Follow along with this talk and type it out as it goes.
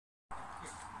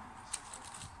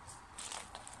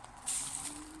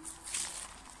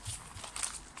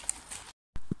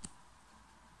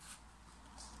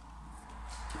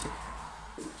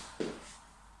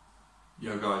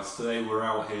Yo guys, today we're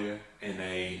out here in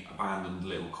a abandoned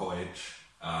little cottage.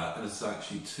 There's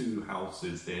actually two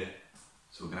houses here,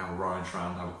 so we're gonna have a ride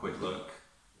around, have a quick look.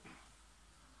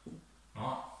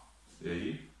 Alright. Yeah,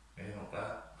 you? Yeah, not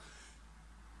bad.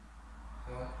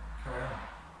 So, carry on.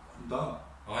 I'm done.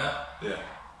 Oh yeah? Yeah.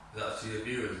 That's your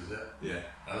viewers, is it? Yeah.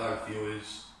 Hello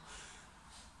viewers.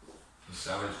 The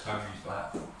Savage Tony's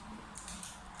back.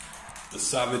 The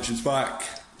Savage is back.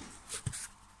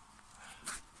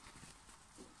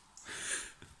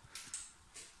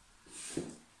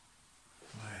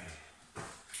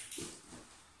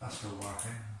 That's still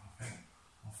working, I think.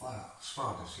 I'll fire. I swear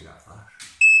I can see that flash.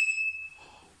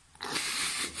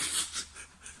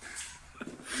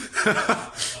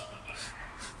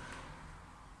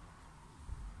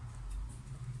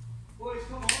 Boys,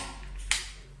 come on.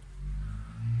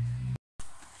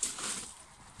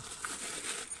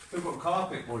 We've got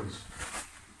carpet, boys.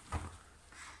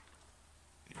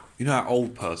 You know that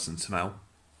old person smell?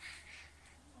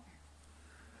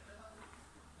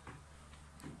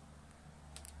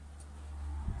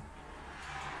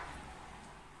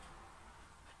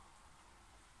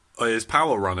 Oh, is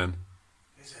power running?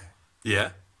 Is it?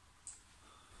 Yeah.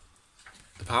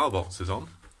 The power box is on.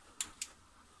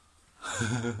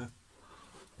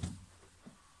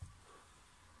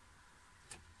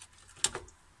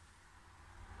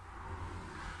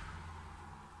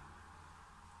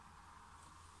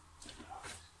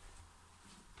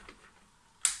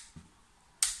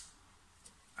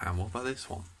 And what about this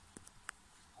one?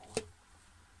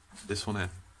 This one here.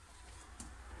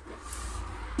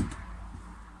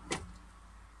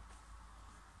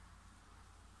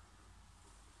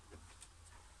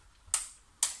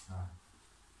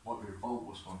 Might be a bolt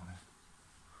was on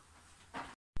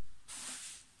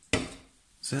there.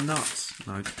 Is it nuts?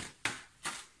 No.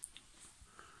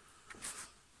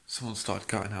 Someone started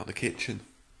cutting out the kitchen.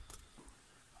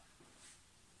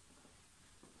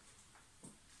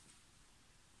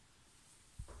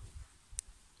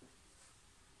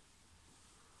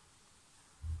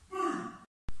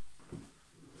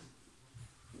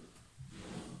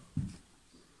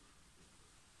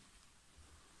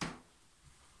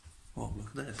 Oh, look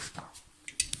at this.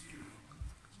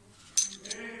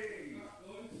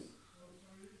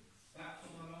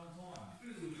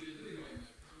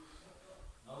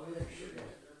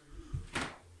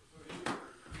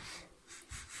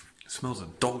 It smells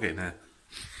of dog in here.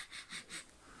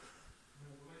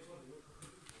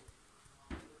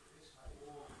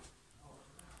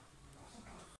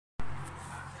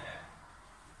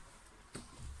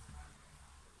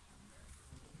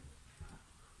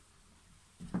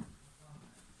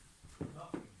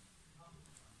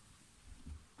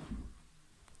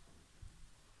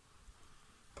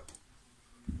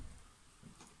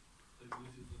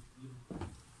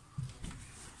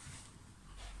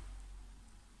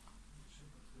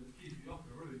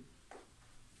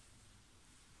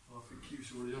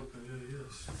 Already up there, yeah,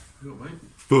 yes. You got, mate?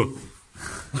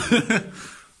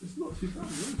 It's not too bad,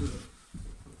 is it?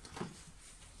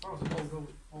 Oh, it's an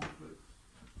old flip.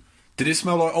 Did it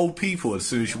smell like old people as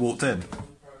soon as you walked in?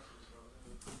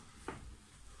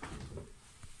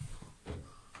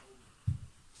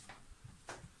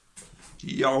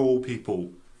 Yo,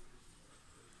 people.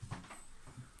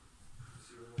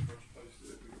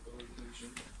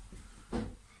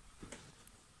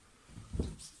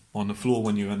 On the floor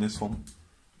when you were in this one.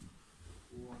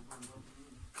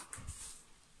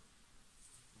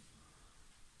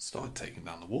 Started taking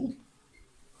down the wall.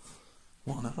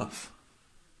 What on earth?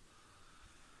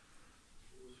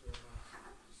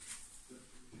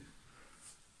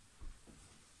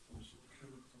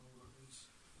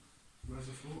 Where's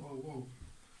the floor? Oh, whoa.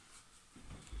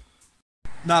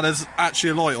 No, there's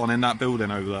actually a light on in that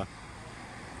building over there.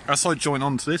 That's like joint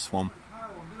on to this one.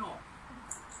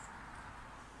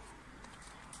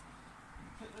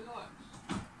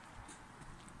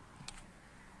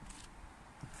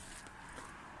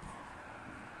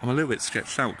 I'm a little bit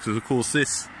sketched out because of course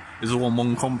this is all on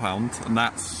one compound and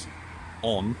that's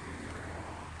on.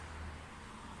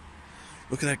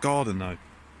 Look at that garden though.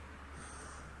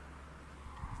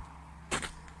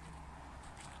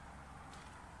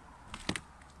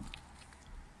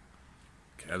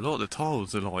 Okay, a lot of the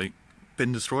tiles are like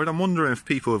been destroyed. I'm wondering if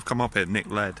people have come up here and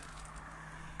nicked lead.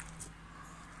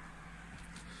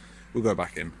 We'll go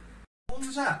back in. What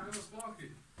was that?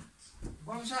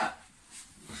 What was that?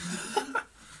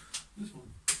 This one.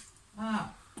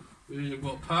 Ah. You've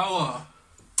got power.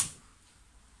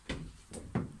 Oh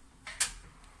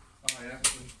yeah.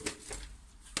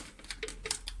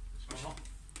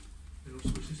 It'll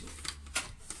switch this up.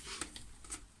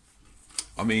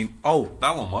 I mean, oh,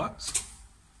 that one works.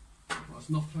 Well,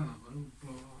 not playing it, man.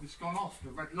 Blow it up. It's gone off, the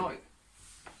red light.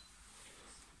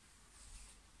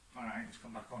 Oh no, it's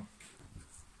come back on.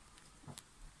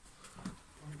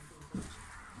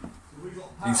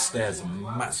 These stairs are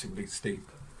massively steep.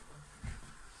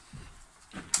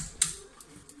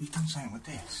 He's done something with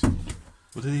this.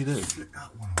 What did he do? Flip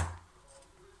that one on.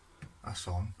 That's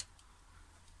on.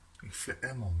 You flip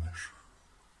them on this.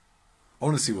 I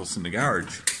want to see what's in the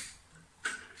garage.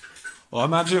 Well,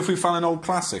 imagine if we found an old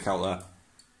classic out there.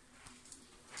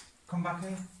 Come back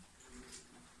in.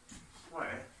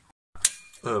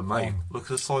 Where? Mate, look at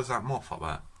the size of that moth up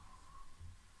there.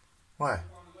 Where?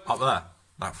 Up there,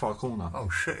 that far corner. Oh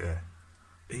shit, yeah.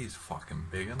 He's fucking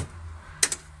big, isn't he?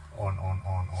 On.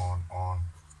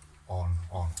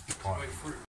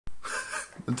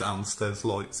 The downstairs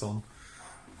lights on.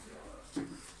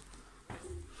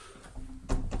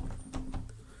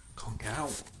 Can't get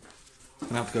out.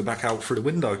 Gonna have to go back out through the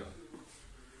window.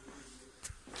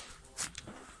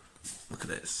 Look at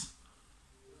this.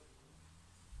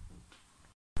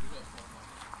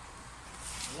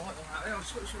 Light on out there, I'll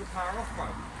switch the power off, bro.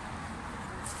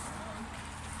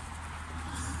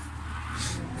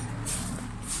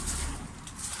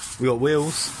 We got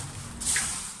wheels.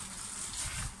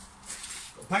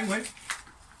 Penguin?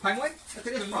 Penguin? Look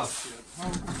at this, bruv.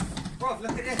 Bruv,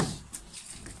 look at this.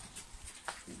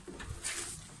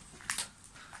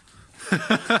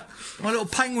 My little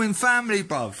penguin family,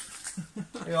 bruv.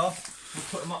 Here you are. We'll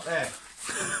put them up there.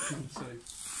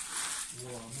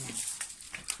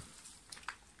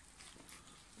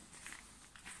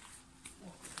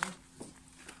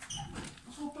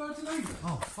 That's what birds are named.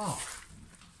 Oh, fuck.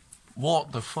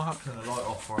 What the fuck? Turn the light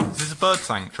off for us. Is this a bird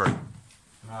sanctuary?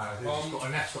 No, it's got a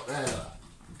nest up there, look.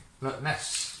 Look,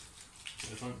 nests.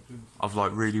 Of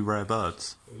like really rare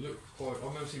birds. They look quite.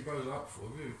 I've never seen birds like that before,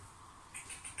 have you?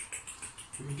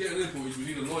 We can get in there, boys. We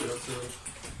need a lighter to.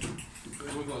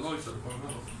 We've got lights at the front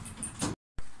now.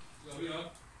 Yeah.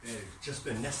 Yeah, just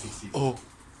been nesting season. Oh.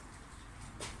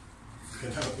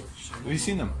 Have you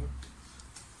seen them?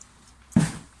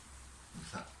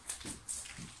 What's that?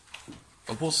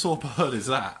 What sort of bird is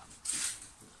that?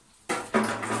 Look,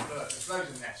 there's loads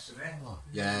of nests in there. Oh,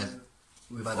 yeah,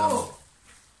 we've had Oh!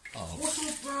 Oh, What sort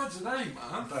of birds are they, man?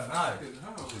 I don't know. Fucking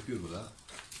hell. that's good with that.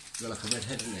 You're like a red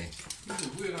head, isn't he? These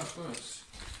are weird ass birds.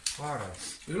 Where are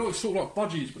they? They're like sort of like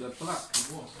budgies, but they're black and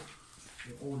white.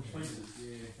 They're orange faces.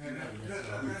 Yeah.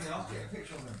 I'll get a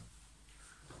picture of them.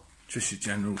 Just your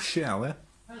general shit out there.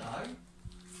 Hello.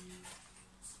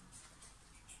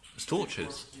 It's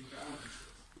torches.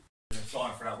 They're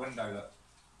flying through that window, look.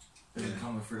 They're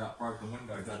coming through that broken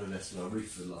window. We've had a nest on our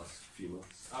roof for the last few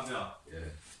months. Oh, yeah. Yeah.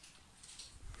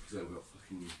 So we've got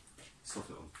fucking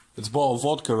soffit on. There's a bottle of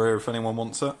vodka here if anyone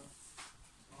wants it.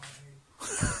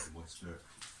 My spirit.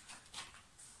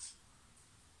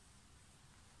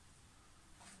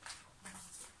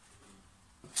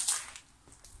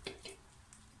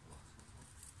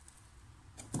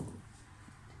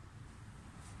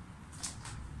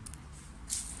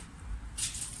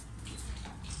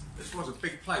 This was a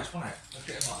big place, wasn't it? Look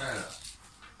at it like there, look.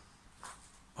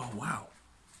 Oh wow.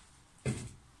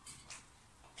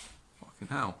 Fucking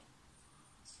hell.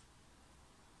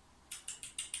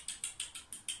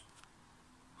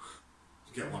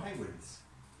 Get one penguins.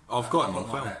 I've got him on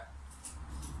Like film. that.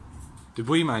 Did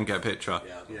Wee Man get a picture?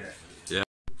 Yeah. Yeah. Yeah.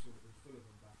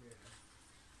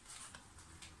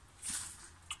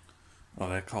 Oh,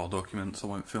 they're car documents. I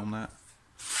won't film that.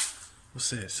 What's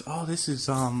this? Oh, this is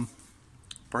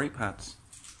brake pads.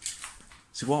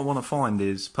 See, what I want to find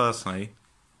is personally,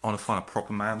 I want to find a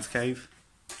proper man's cave.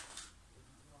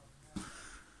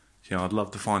 You know, I'd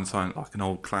love to find something like an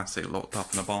old classic locked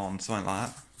up in a barn, something like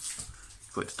that.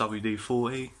 Got its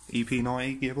WD-40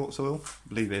 EP90 gearbox oil, I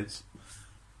believe it is.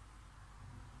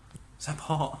 Is that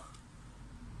part?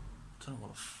 I don't know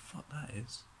what the fuck that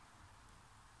is.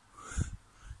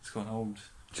 It's got an old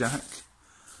jack.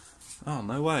 Oh,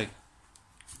 no way.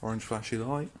 Orange flashy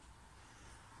light.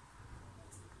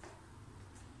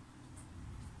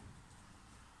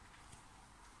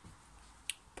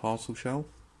 Parcel shelf.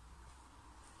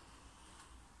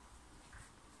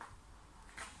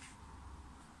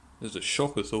 There's a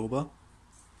shock absorber.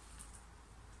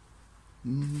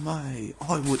 Mate,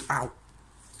 I would out.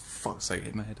 Fuck's sake,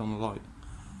 hit my head on the light.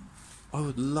 I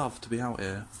would love to be out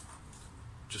here.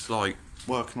 Just like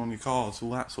working on your cars, all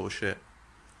that sort of shit.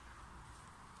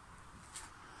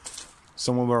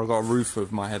 Somewhere where I got a roof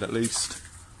over my head at least.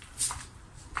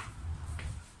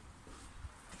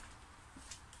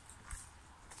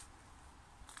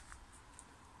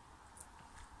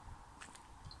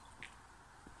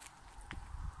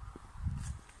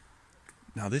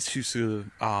 Now this used to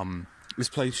This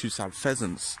place used to have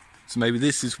pheasants. So maybe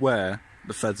this is where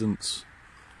the pheasants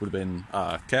would have been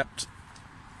kept.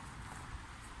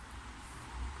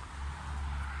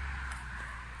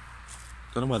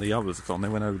 Don't know where the others have gone. They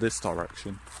went over this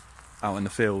direction, out in the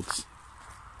fields.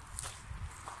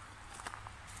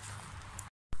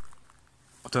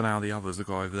 I don't know how the others have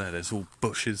got over there. There's all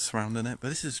bushes surrounding it, but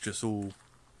this is just all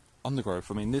undergrowth.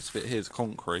 I mean, this bit here is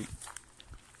concrete.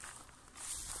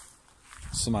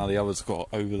 Somehow the others got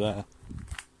over there.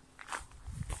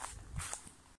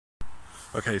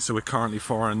 Okay, so we're currently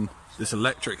following this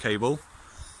electric cable.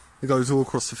 It goes all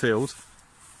across the field.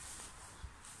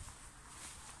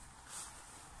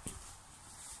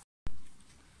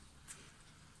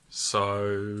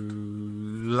 So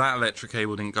that electric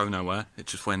cable didn't go nowhere. It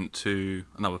just went to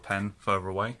another pen further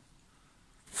away.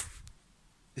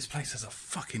 This place has a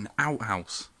fucking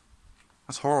outhouse.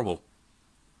 That's horrible.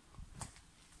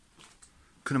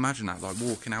 Couldn't imagine that, like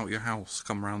walking out your house,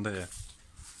 come around here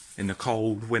in the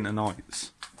cold winter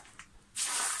nights.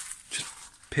 Just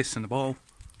piss in the bowl.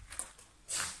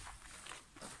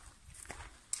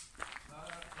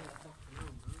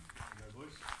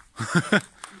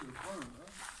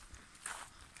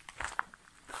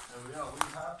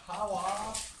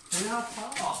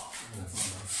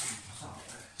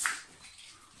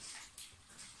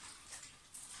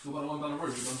 What about the one down the road?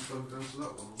 We're going to go down to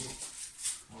that one.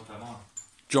 What am I?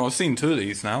 John, I've seen 2 of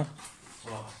these now.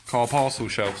 What? Car parcel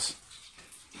shelves.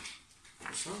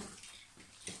 What's that?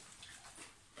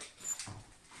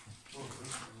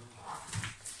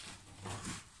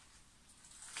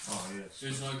 Oh, yes.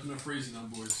 Here's an opener freezing them,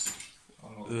 boys.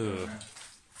 I'm not Ugh. doing that.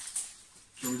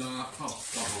 Shall we done that pub?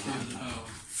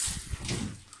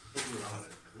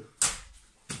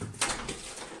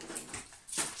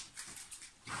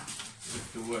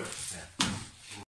 The worst. Yeah.